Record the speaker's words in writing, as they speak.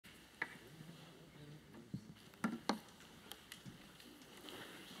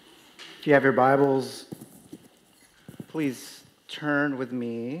If you have your Bibles, please turn with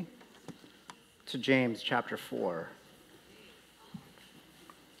me to James chapter 4.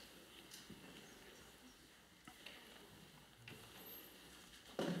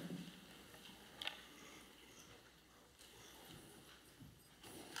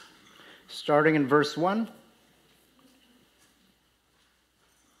 Starting in verse 1.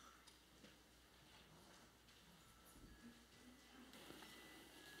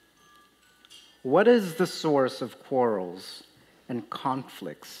 What is the source of quarrels and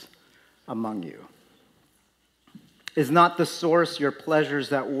conflicts among you? Is not the source your pleasures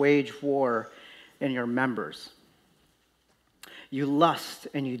that wage war in your members? You lust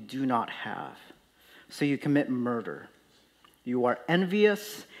and you do not have, so you commit murder. You are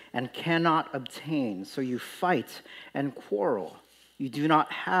envious and cannot obtain, so you fight and quarrel. You do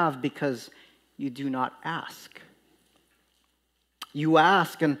not have because you do not ask. You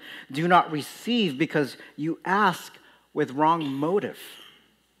ask and do not receive because you ask with wrong motive,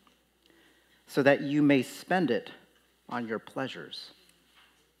 so that you may spend it on your pleasures.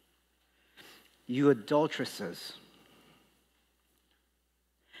 You adulteresses,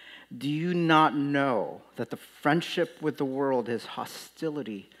 do you not know that the friendship with the world is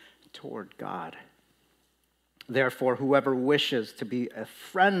hostility toward God? Therefore, whoever wishes to be a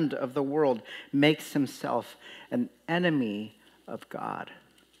friend of the world makes himself an enemy of God.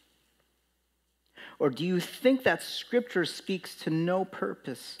 Or do you think that Scripture speaks to no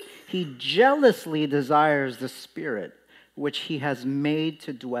purpose? He jealously desires the Spirit which he has made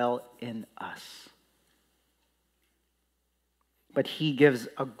to dwell in us. But he gives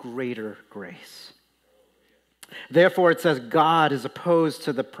a greater grace. Therefore, it says, God is opposed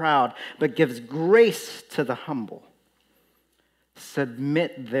to the proud, but gives grace to the humble.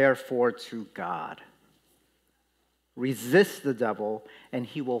 Submit, therefore, to God. Resist the devil, and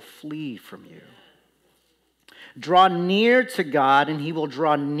he will flee from you. Draw near to God, and he will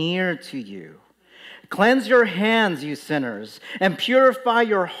draw near to you. Cleanse your hands, you sinners, and purify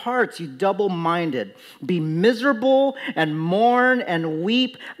your hearts, you double-minded. Be miserable and mourn and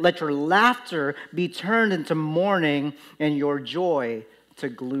weep. Let your laughter be turned into mourning and your joy to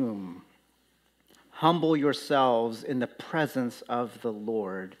gloom. Humble yourselves in the presence of the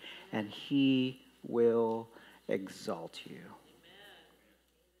Lord, and he will exalt you.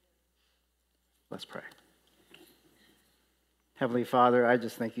 Let's pray. Heavenly Father, I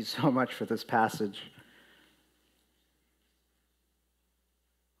just thank you so much for this passage.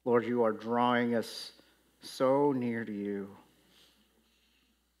 Lord, you are drawing us so near to you.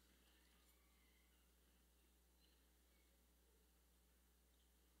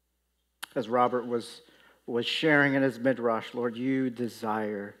 As Robert was sharing in his midrash, Lord, you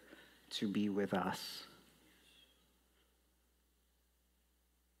desire to be with us.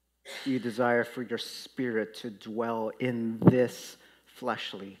 You desire for your Spirit to dwell in this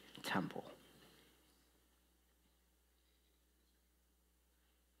fleshly temple.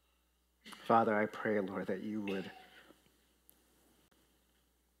 Father, I pray, Lord, that you would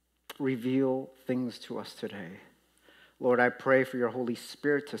reveal things to us today. Lord, I pray for your Holy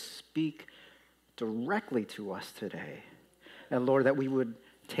Spirit to speak directly to us today. And Lord, that we would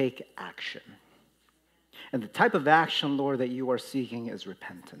take action. And the type of action, Lord, that you are seeking is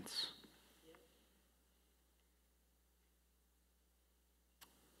repentance.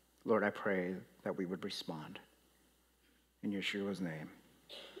 Lord, I pray that we would respond. In Yeshua's name,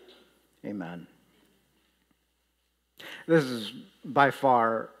 amen. This is by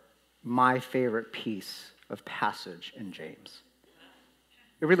far my favorite piece of passage in James.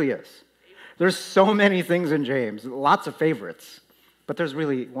 It really is. There's so many things in James, lots of favorites. But there's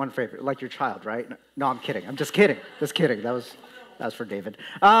really one favorite, like your child, right? No, I'm kidding. I'm just kidding. Just kidding. That was for David.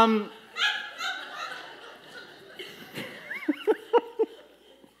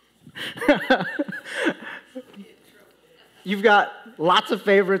 You've got lots of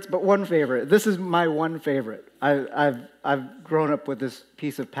favorites, but one favorite. This is my one favorite. I've grown up with this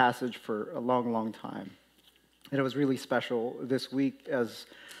piece of passage for a long, long time. And it was really special this week as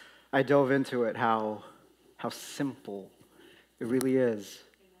I dove into it, how simple it really is.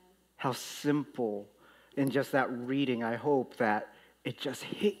 How simple in just that reading. I hope that it just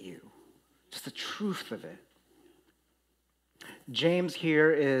hit you. Just the truth of it. James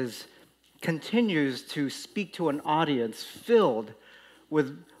here continues to speak to an audience filled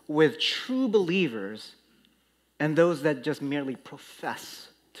with true believers and those that just merely profess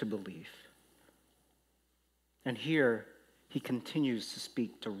to believe. And here he continues to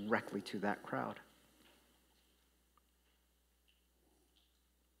speak directly to that crowd.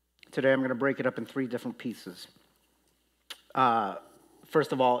 Today I'm going to break it up in three different pieces.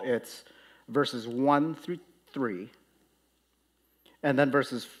 First of all, it's verses 1 through 3, and then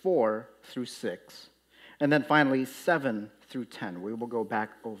verses 4 through 6, and then finally 7 through 10. We will go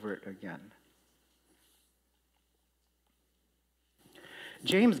back over it again.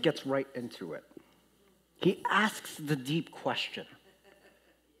 James gets right into it. He asks the deep question.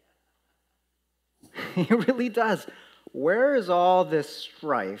 He really does. Where is all this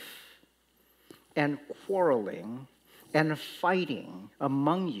strife and quarreling and fighting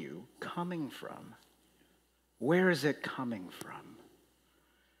among you coming from? Where is it coming from?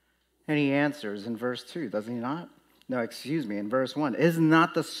 And he answers in verse 2, does he not? No, excuse me, in verse 1. Is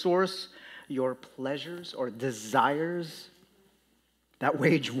not the source your pleasures or desires that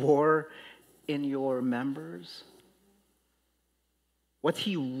wage war in your members? What's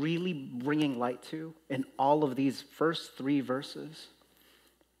he really bringing light to in all of these first 3 verses?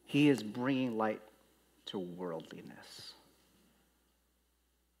 He is bringing light to worldliness.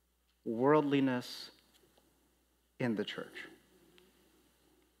 Worldliness in the church.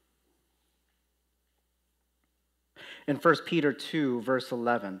 In 1 Peter 2, verse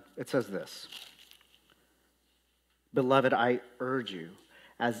 11, it says this: Beloved, I urge you,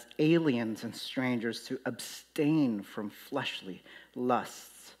 as aliens and strangers, to abstain from fleshly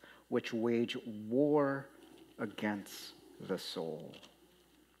lusts, which wage war against the soul.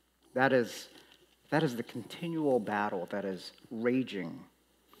 That is the continual battle that is raging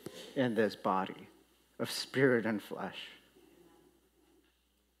in this body of spirit and flesh.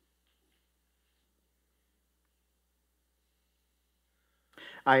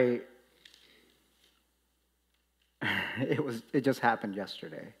 It just happened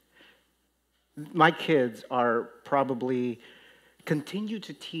yesterday. My kids are probably continue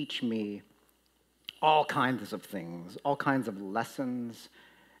to teach me all kinds of things, all kinds of lessons.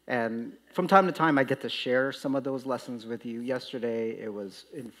 And from time to time, I get to share some of those lessons with you. Yesterday, it was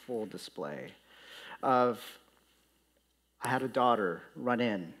in full display of, I had a daughter run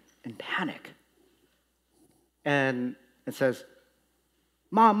in panic. And it says,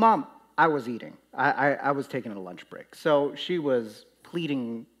 Mom, I was eating. I was taking a lunch break. So she was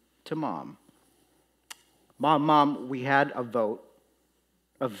pleading to Mom, we had a vote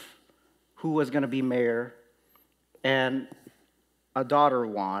of who was going to be mayor, and a daughter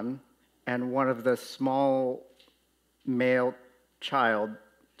won, and one of the small male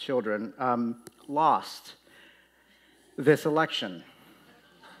children lost this election,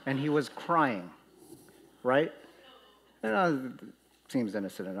 and he was crying, right? Seems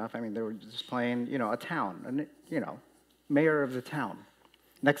innocent enough. I mean, they were just playing, a town, and mayor of the town.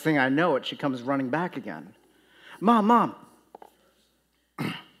 Next thing I know it, she comes running back again. Mom.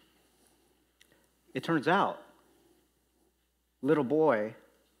 It turns out, little boy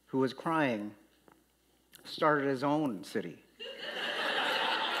who was crying started his own city.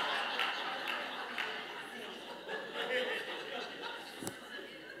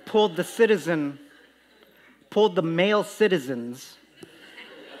 Pulled the male citizens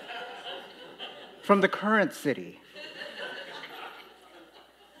from the current city.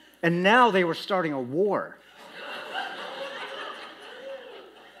 And now they were starting a war.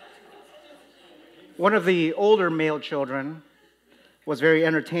 One of the older male children was very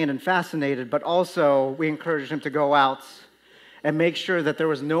entertained and fascinated, but also we encouraged him to go out and make sure that there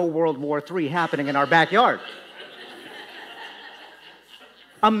was no World War III happening in our backyard.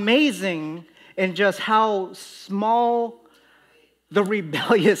 Amazing in just how small the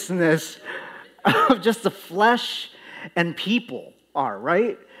rebelliousness of just the flesh and people are,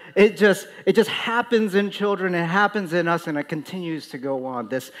 right? It just happens in children, it happens in us, and it continues to go on.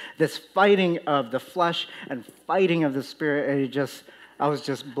 This fighting of the flesh and fighting of the spirit, and I was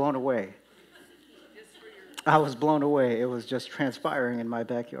just blown away. I was blown away. It was just transpiring in my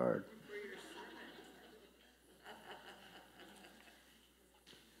backyard.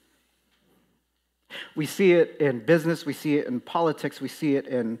 We see it in business, we see it in politics, we see it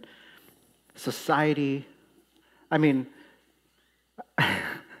in society. I mean,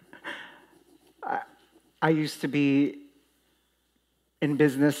 I used to be in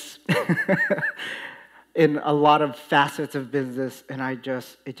business, in a lot of facets of business, and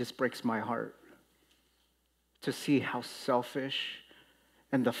it just breaks my heart to see how selfish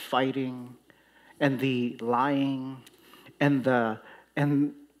and the fighting and the lying and the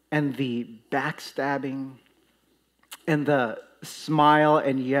backstabbing and the smile,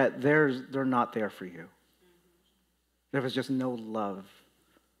 and yet they're not there for you. There was just no love.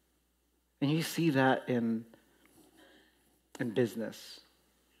 And you see that in business.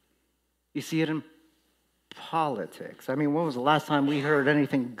 You see it in politics. I mean, when was the last time we heard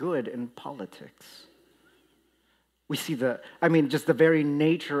anything good in politics? We see just the very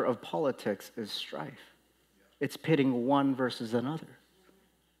nature of politics is strife. It's pitting one versus another.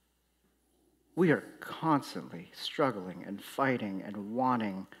 We are constantly struggling and fighting and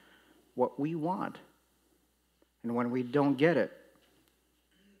wanting what we want. And when we don't get it,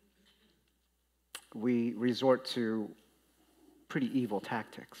 we resort to pretty evil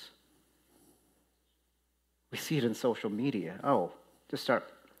tactics. We see it in social media. Just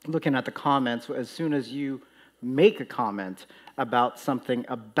start looking at the comments. As soon as you make a comment about something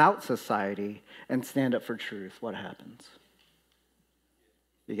about society and stand up for truth, what happens?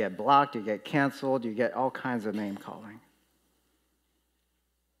 You get blocked, you get canceled, you get all kinds of name calling.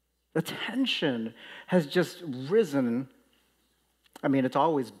 The tension has just risen. It's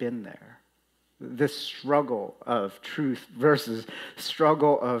always been there. This struggle of truth versus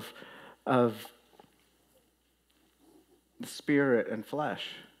struggle of the spirit and flesh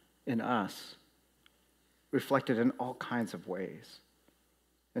in us, reflected in all kinds of ways.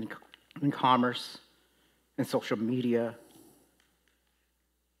 In commerce, in social media.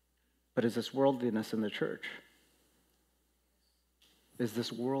 But is this worldliness in the church? Is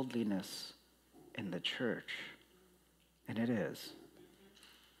this worldliness in the church? And it is.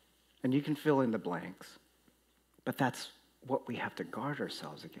 And you can fill in the blanks. But that's what we have to guard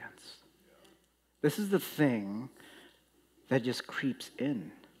ourselves against. This is the thing that just creeps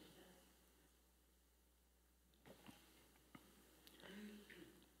in.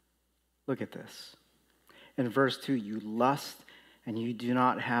 Look at this. In verse 2, you lust and you do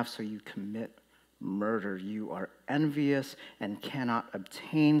not have, so you commit murder. You are envious and cannot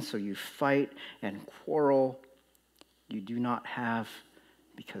obtain, so you fight and quarrel. You do not have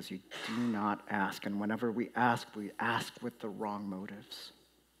because you do not ask. And whenever we ask with the wrong motives.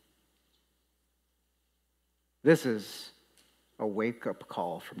 This is a wake-up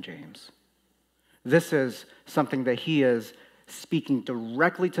call from James. This is something that he is speaking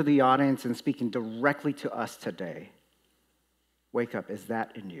directly to the audience and speaking directly to us today. Wake up, is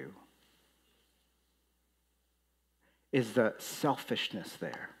that in you? Is the selfishness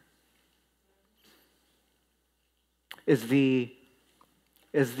there? Is the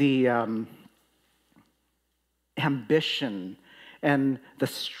ambition and the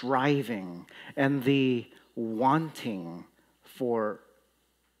striving and the wanting for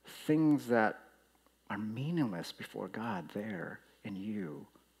things that are meaningless before God there in you,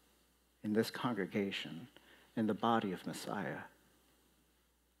 in this congregation, in the body of Messiah,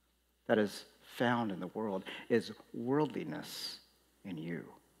 that is found in the world, is worldliness in you.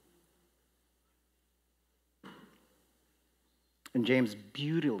 And James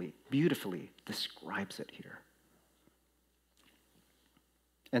beautifully describes it here.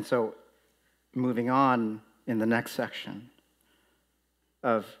 And so, moving on in the next section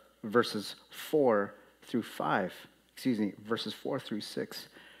of verses 4 through 6,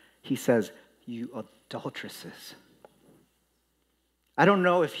 he says, you adulteresses. I don't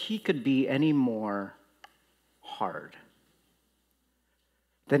know if he could be any more hard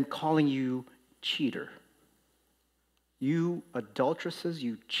than calling you cheater. You adulteresses,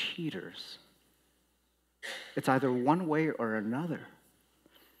 you cheaters. It's either one way or another.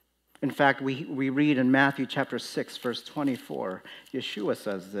 In fact, we read in Matthew chapter 6, verse 24, Yeshua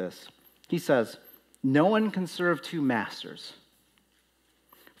says this. He says, no one can serve two masters.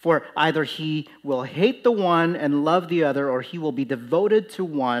 For either he will hate the one and love the other, or he will be devoted to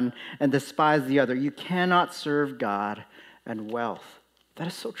one and despise the other. You cannot serve God and wealth. That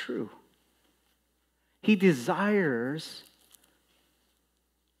is so true. He desires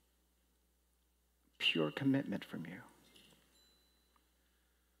pure commitment from you.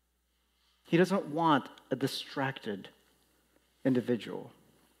 He doesn't want a distracted individual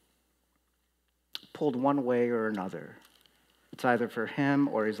pulled one way or another. It's either for him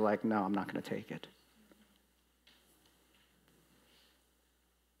or he's like, no, I'm not going to take it.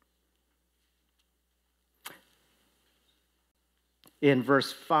 In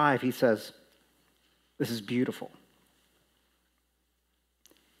verse 5, he says, this is beautiful.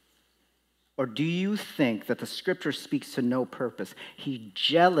 Or do you think that the scripture speaks to no purpose? He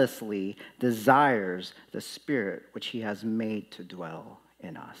jealously desires the Spirit which he has made to dwell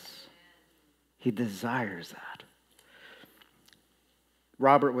in us. He desires that.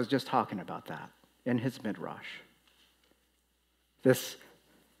 Robert was just talking about that in his midrash. This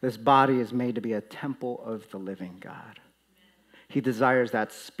body is made to be a temple of the living God. He desires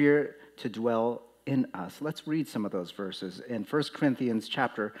that Spirit to dwell in us. Let's read some of those verses in 1 Corinthians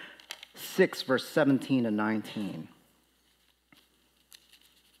chapter 6, verse 17 and 19.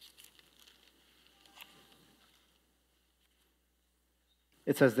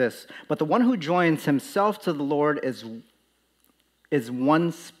 It says this, but the one who joins himself to the Lord is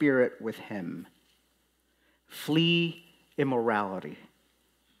one spirit with him. Flee immorality.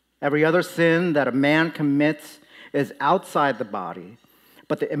 Every other sin that a man commits is outside the body,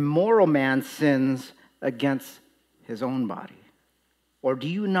 but the immoral man sins against his own body. Or do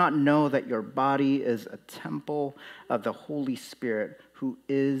you not know that your body is a temple of the Holy Spirit who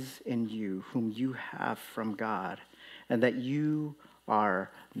is in you, whom you have from God, and that you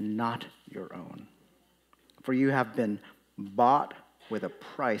are not your own? For you have been bought with a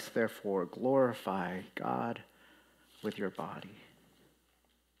price, therefore glorify God with your body.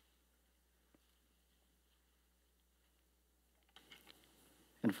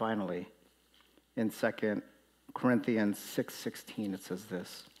 And finally, in 2 Corinthians 6:16, it says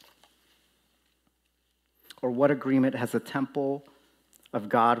this, or what agreement has the temple of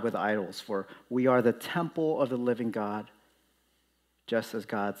God with idols? For we are the temple of the living God, just as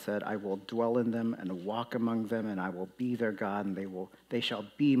God said, I will dwell in them and walk among them, and I will be their God, and they shall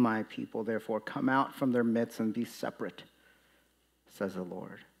be my people. Therefore, come out from their midst and be separate, says the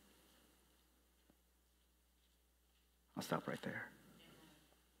Lord. I'll stop right there.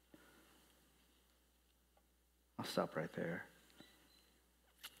 I'll stop right there.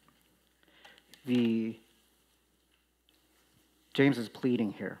 James is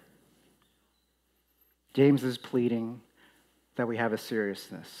pleading here. James is pleading that we have a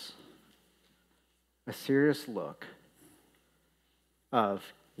seriousness, a serious look of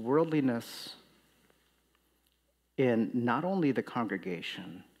worldliness in not only the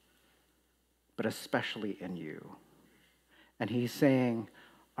congregation, but especially in you. And he's saying,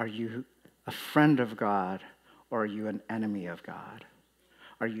 are you a friend of God, or are you an enemy of God?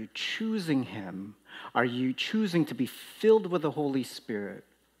 Are you choosing him? Are you choosing to be filled with the Holy Spirit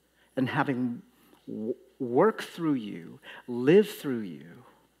and having work through you, live through you?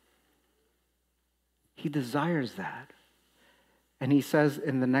 He desires that. And he says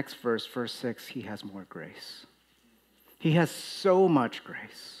in the next verse, verse 6, he has more grace. He has so much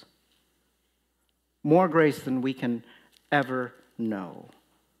grace. More grace than we can ever know.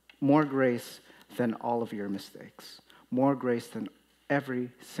 More grace than all of your mistakes. More grace than every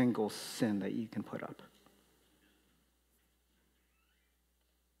single sin that you can put up.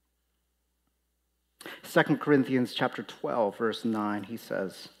 2 Corinthians chapter 12, verse 9, he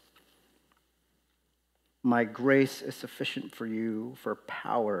says, my grace is sufficient for you, for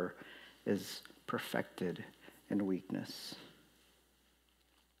power is perfected in weakness.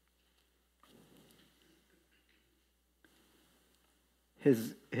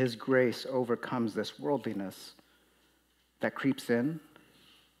 His grace overcomes this worldliness that creeps in.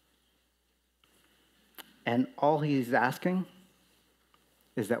 And all he's asking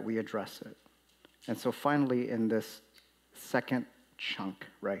is that we address it. And so finally, in this second chunk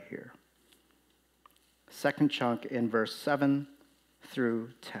right here, second chunk in verse 7 through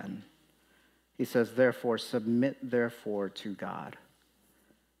 10, he says, therefore, submit therefore to God.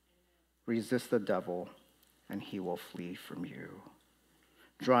 Resist the devil, and he will flee from you.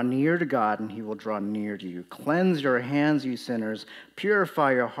 Draw near to God, and he will draw near to you. Cleanse your hands, you sinners.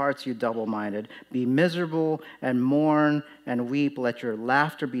 Purify your hearts, you double-minded. Be miserable and mourn and weep. Let your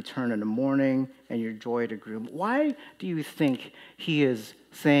laughter be turned into mourning and your joy to gloom. Why do you think he is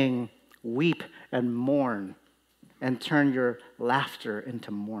saying weep and mourn and turn your laughter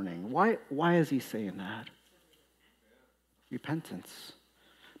into mourning? Why is he saying that? Repentance.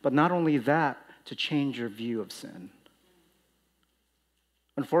 But not only that, to change your view of sin.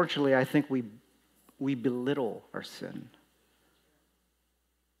 Unfortunately, I think we belittle our sin.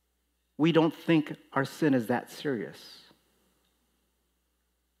 We don't think our sin is that serious.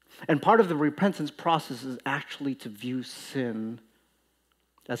 And part of the repentance process is actually to view sin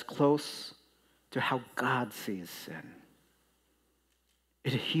as close to how God sees sin.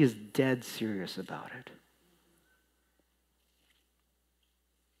 He is dead serious about it.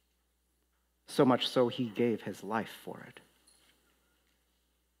 So much so, he gave his life for it.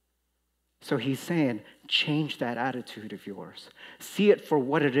 So he's saying, change that attitude of yours. See it for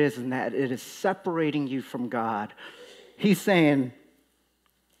what it is, and that it is separating you from God. He's saying,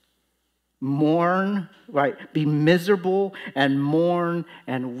 mourn, right? Be miserable and mourn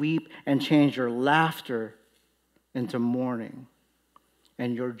and weep and change your laughter into mourning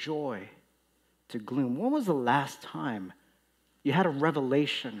and your joy to gloom. When was the last time you had a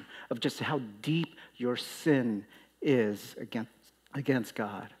revelation of just how deep your sin is against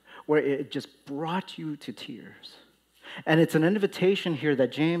God, where it just brought you to tears? And it's an invitation here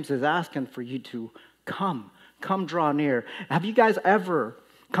that James is asking for you to come draw near. Have you guys ever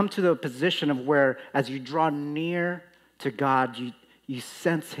come to the position of where as you draw near to God, you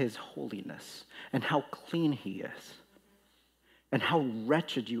sense his holiness and how clean he is and how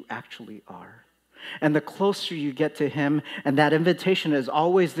wretched you actually are. And the closer you get to him, and that invitation is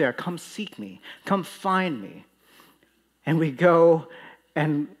always there, come seek me, come find me. And we go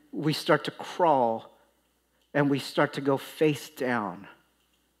and we start to crawl and we start to go face down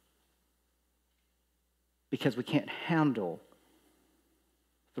because we can't handle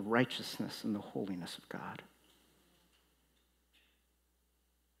the righteousness and the holiness of God.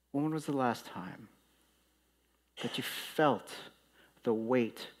 When was the last time that you felt the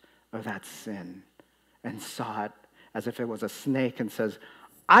weight of that sin and saw it as if it was a snake and says,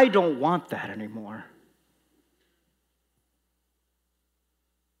 I don't want that anymore.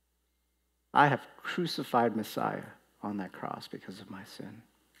 I have crucified Messiah on that cross because of my sin.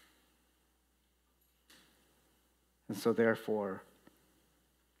 And so therefore,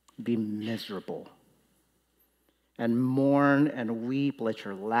 be miserable and mourn and weep. Let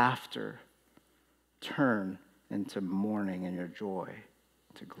your laughter turn into mourning and your joy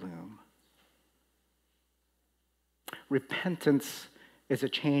to gloom. Repentance is a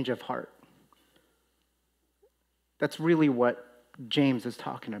change of heart. That's really what James is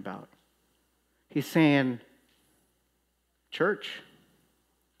talking about. He's saying, church,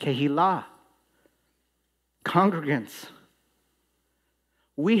 kehilah, congregants,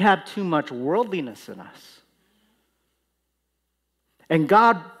 we have too much worldliness in us. And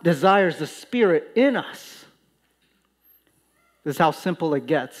God desires the Spirit in us. This is how simple it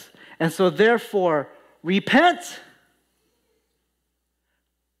gets. And so therefore, repent.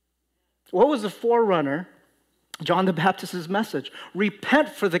 What was the forerunner? John the Baptist's message. Repent,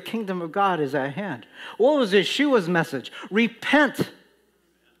 for the kingdom of God is at hand. What was Yeshua's message? Repent. Amen.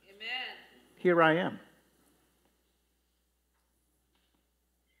 Here I am.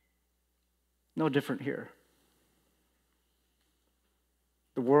 No different here.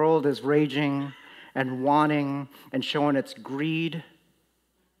 The world is raging and wanting and showing its greed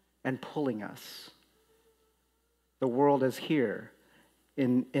and pulling us. The world is here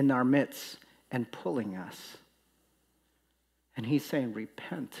in our midst and pulling us. And he's saying,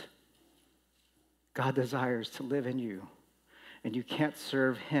 repent. God desires to live in you, and you can't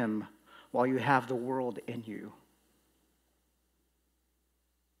serve him while you have the world in you.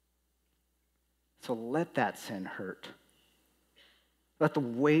 So let that sin hurt. Let the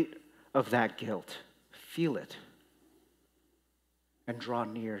weight of that guilt, feel it, and draw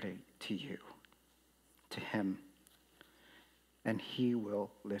near to you, to him, and he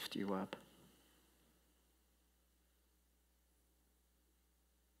will lift you up.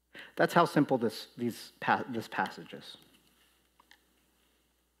 That's how simple this passage is.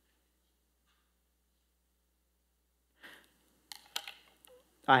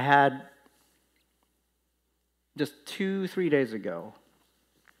 I had just 2-3 days ago,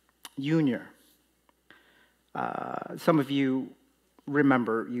 Junior. Some of you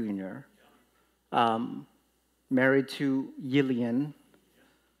remember Junior. Married to Yillian,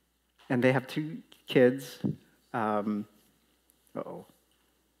 and they have 2 kids.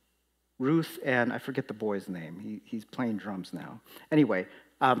 Ruth and I forget the boy's name. He's playing drums now. Anyway,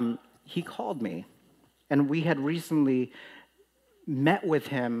 he called me, and we had recently met with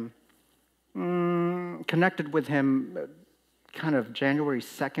him, connected with him kind of January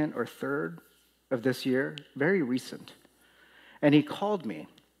 2nd or 3rd of this year, very recent. And he called me,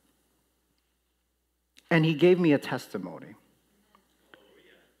 and he gave me a testimony.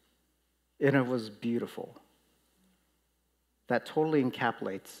 And it was beautiful. That totally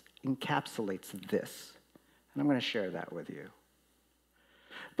encapsulates this. And I'm going to share that with you.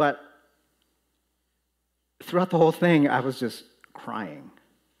 But throughout the whole thing, I was just crying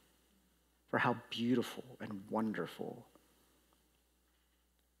for how beautiful and wonderful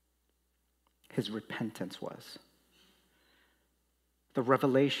his repentance was. The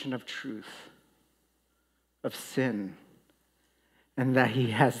revelation of truth, of sin, and that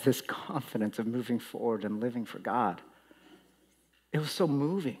he has this confidence of moving forward and living for God. It was so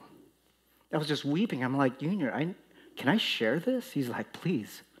moving. I was just weeping. I'm like, Junior, can I share this? He's like,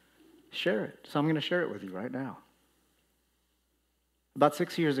 please, share it. So I'm going to share it with you right now. About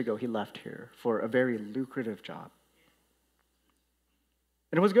 6 years ago, he left here for a very lucrative job.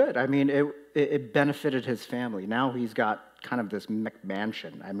 And it was good. I mean, it benefited his family. Now he's got kind of this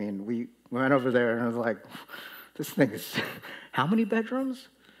McMansion. I mean, we went over there and I was like, this thing is, how many bedrooms?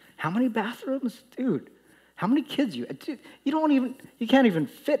 How many bathrooms? Dude, how many kids you can't even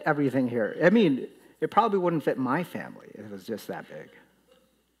fit everything here. I mean, it probably wouldn't fit my family. It was just that big.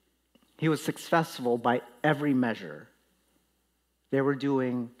 He was successful by every measure. They were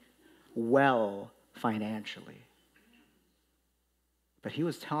doing well financially. But he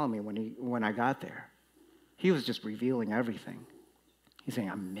was telling me when I got there, he was just revealing everything. He's saying,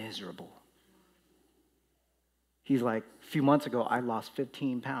 I'm miserable. He's like, a few months ago, I lost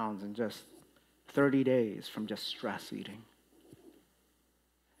 15 pounds in just 30 days from just stress eating.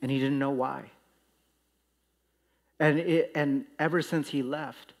 And he didn't know why. And ever since he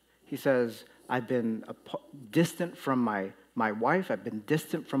left, he says, I've been distant from my wife. I've been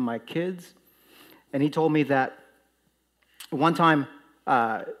distant from my kids. And he told me that one time,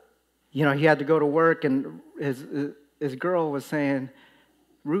 he had to go to work, and his girl was saying,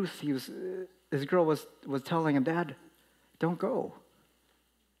 Ruth, his girl was telling him, Dad, don't go.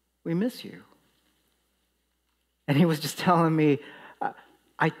 We miss you. And he was just telling me,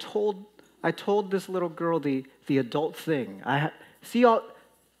 I told this little girl the adult thing.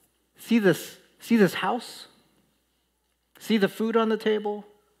 See this house? See the food on the table?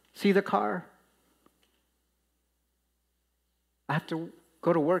 See the car? I have to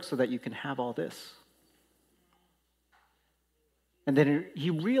go to work so that you can have all this. And then he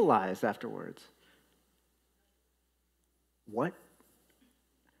realized afterwards, what?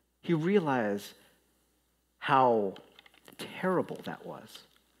 He realized how terrible that was.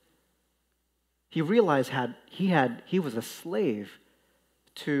 He realized he was a slave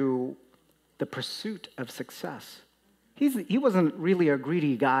to the pursuit of success. He wasn't really a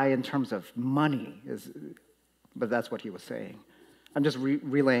greedy guy in terms of money, but that's what he was saying. I'm just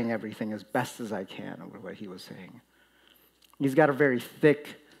relaying everything as best as I can over what he was saying. He's got a very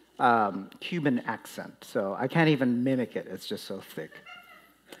thick Cuban accent, so I can't even mimic it. It's just so thick.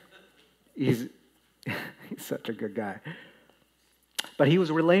 He's such a good guy. But he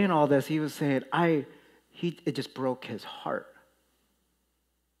was relaying all this. He was saying, it just broke his heart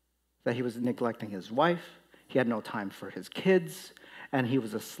that he was neglecting his wife. He had no time for his kids, and he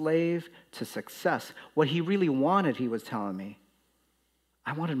was a slave to success. What he really wanted, he was telling me,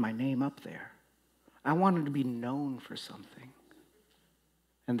 I wanted my name up there. I wanted to be known for something.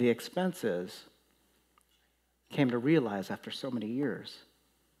 And the expenses, came to realize after so many years,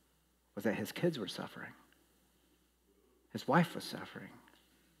 was that his kids were suffering. His wife was suffering.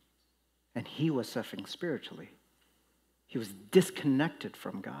 And he was suffering spiritually. He was disconnected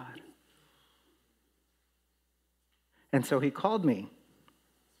from God. And so he called me.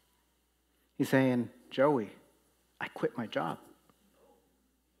 He's saying, Joey, I quit my job.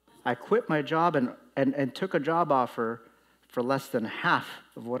 I quit my job and took a job offer for less than half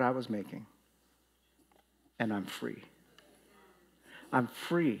of what I was making. And I'm free. I'm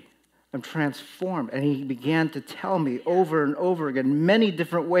free. I'm transformed. And he began to tell me over and over again, many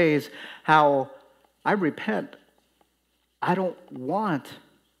different ways, how I repent. I don't want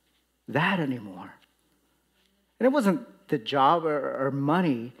that anymore. And it wasn't the job or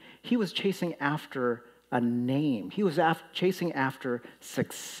money. He was chasing after a name. He was chasing after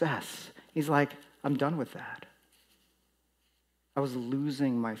success. He's like, I'm done with that. I was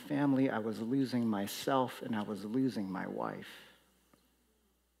losing my family, I was losing myself, and I was losing my wife.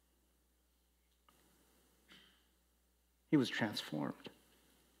 He was transformed.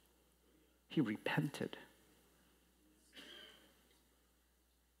 He repented.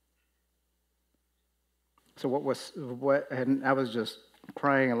 And I was just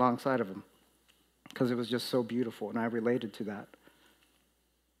crying alongside of him because it was just so beautiful, and I related to that.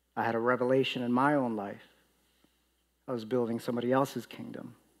 I had a revelation in my own life. I was building somebody else's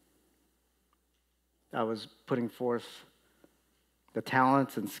kingdom. I was putting forth the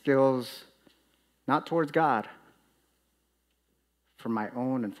talents and skills, not towards God, for my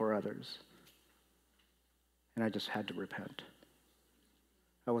own and for others. And I just had to repent.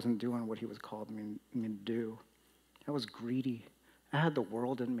 I wasn't doing what he was calling me to do. I was greedy. I had the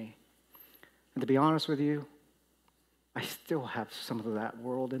world in me. And to be honest with you, I still have some of that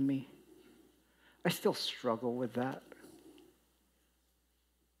world in me. I still struggle with that.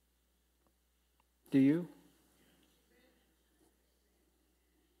 Do you?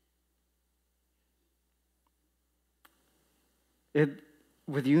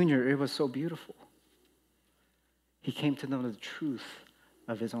 With Junior, it was so beautiful. He came to know the truth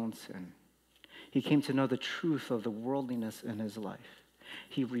of his own sin. He came to know the truth of the worldliness in his life.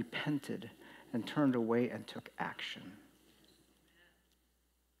 He repented and turned away and took action.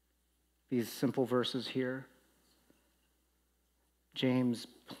 These simple verses here, James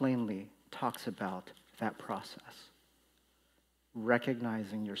plainly talks about that process.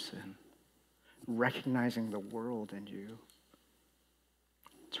 Recognizing your sin, recognizing the world in you,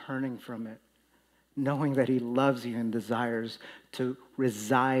 turning from it, knowing that he loves you and desires to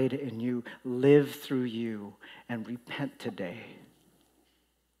reside in you, live through you, and repent today.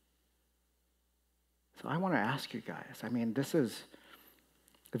 So I want to ask you guys, this is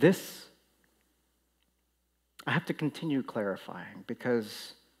This, I have to continue clarifying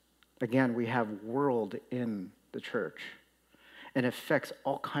because, again, we have world in the church and it affects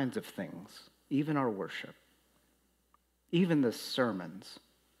all kinds of things, even our worship, even the sermons,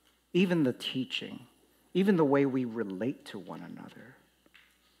 even the teaching, even the way we relate to one another.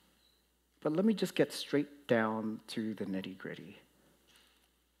 But let me just get straight down to the nitty-gritty.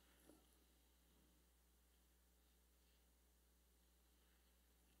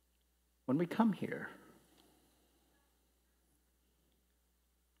 When we come here,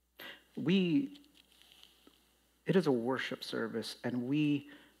 it is a worship service, and we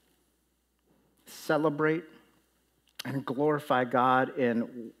celebrate and glorify God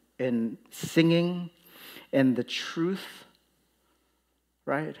in singing and the truth,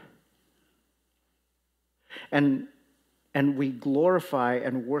 right? And we glorify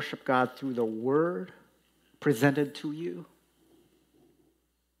and worship God through the word presented to you.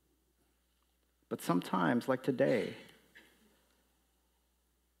 But sometimes, like today,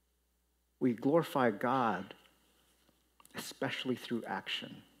 we glorify God, especially through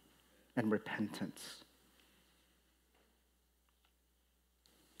action and repentance.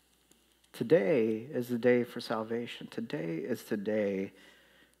 Today is the day for salvation. Today is the day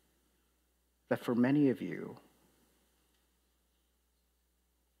that for many of you,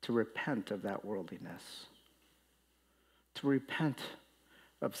 to repent of that worldliness, to repent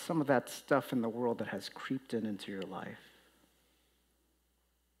of some of that stuff in the world that has creeped into your life.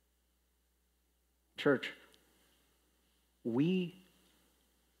 Church, we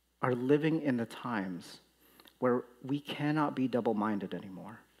are living in the times where we cannot be double-minded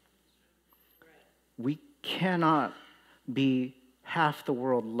anymore. We cannot be half the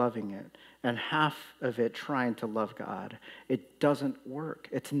world loving it and half of it trying to love God. It doesn't work.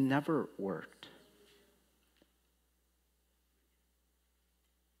 It's never worked.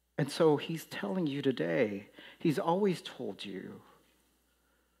 And so he's telling you today, he's always told you,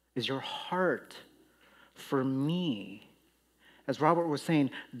 is your heart for me? As Robert was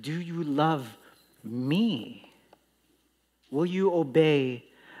saying, do you love me? Will you obey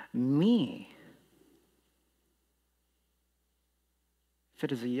me? If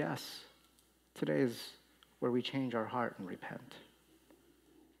it is a yes, today is where we change our heart and repent.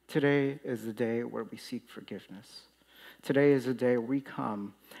 Today is the day where we seek forgiveness. Today is the day we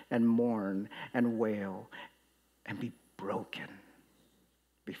come and mourn and wail and be broken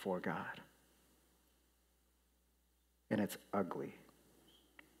before God. And it's ugly.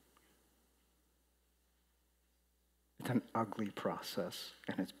 It's an ugly process,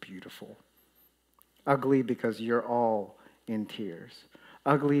 and it's beautiful. Ugly because you're all in tears.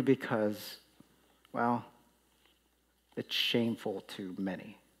 Ugly because, well, it's shameful to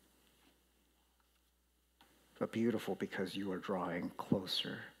many. But beautiful because you are drawing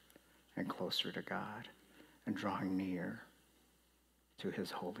closer and closer to God and drawing near to his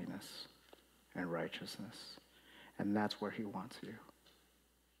holiness and righteousness. And that's where he wants you,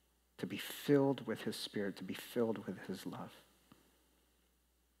 to be filled with his Spirit, to be filled with his love.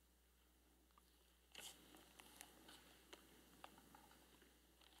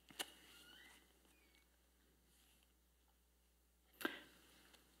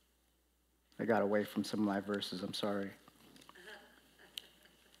 I got away from some of my verses, I'm sorry.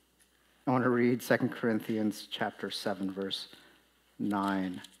 I want to read 2 Corinthians chapter 7, verse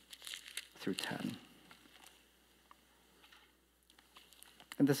 9 through 10.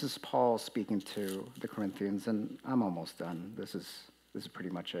 And this is Paul speaking to the Corinthians, and I'm almost done. This is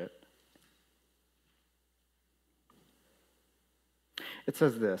pretty much it. It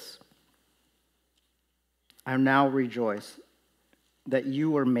says this: I now rejoice that you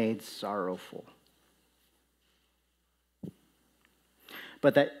were made sorrowful,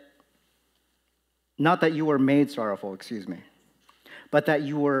 but that, not that you were made sorrowful, but that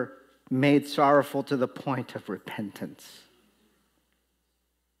you were made sorrowful to the point of repentance.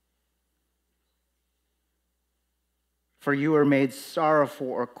 For you were made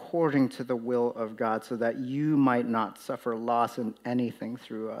sorrowful according to the will of God, so that you might not suffer loss in anything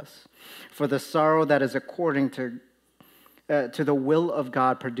through us. For the sorrow that is according to the will of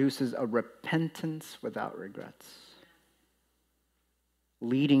God produces a repentance without regrets,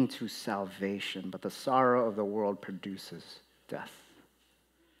 leading to salvation, but the sorrow of the world produces death.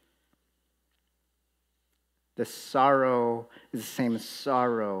 This sorrow is the same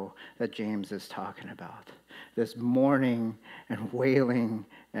sorrow that James is talking about. This mourning and wailing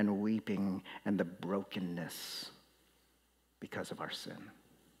and weeping and the brokenness because of our sin.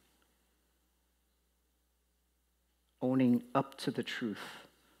 Owning up to the truth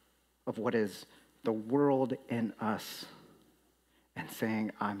of what is the world in us and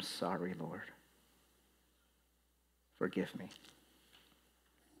saying, I'm sorry, Lord. Forgive me.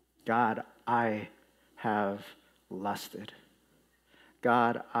 God, I have lusted.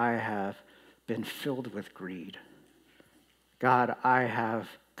 God, I have been filled with greed. God, I have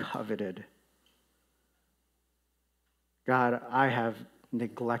coveted. God, I have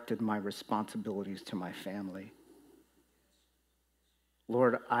neglected my responsibilities to my family.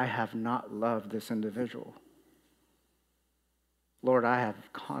 Lord, I have not loved this individual. Lord, I have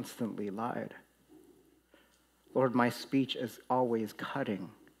constantly lied. Lord, my speech is always cutting.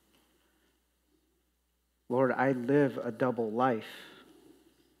 Lord, I live a double life.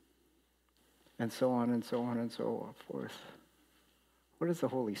 And so on and so on and so forth. What is the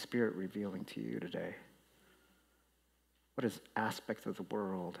Holy Spirit revealing to you today? What is aspects of the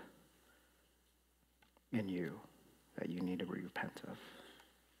world in you that you need to repent of?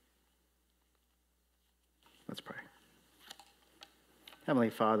 Let's pray. Heavenly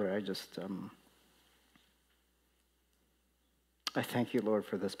Father, I thank you, Lord,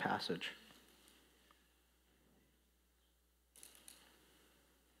 for this passage.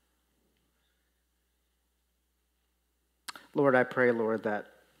 Lord, I pray, Lord, that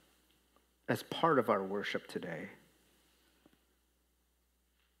as part of our worship today,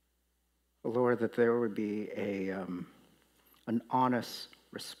 Lord, that there would be an honest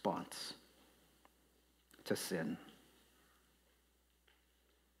response to sin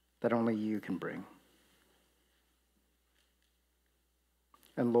that only you can bring.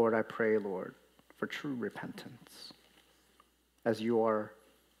 And Lord, I pray, Lord, for true repentance, as you are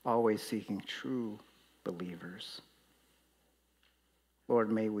always seeking true believers. Lord,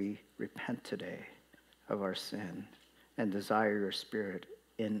 may we repent today of our sin and desire your Spirit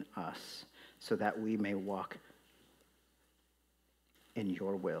in us so that we may walk in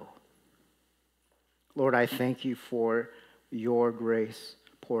your will. Lord, I thank you for your grace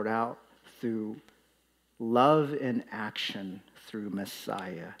poured out through love in action through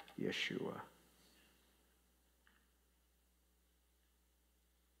Messiah, Yeshua.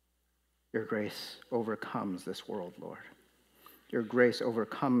 Your grace overcomes this world, Lord. Your grace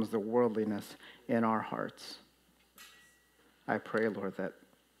overcomes the worldliness in our hearts. I pray, Lord, that,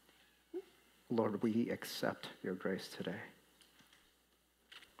 Lord, we accept your grace today.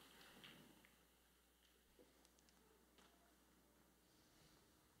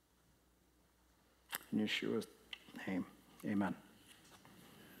 In Yeshua's name, amen.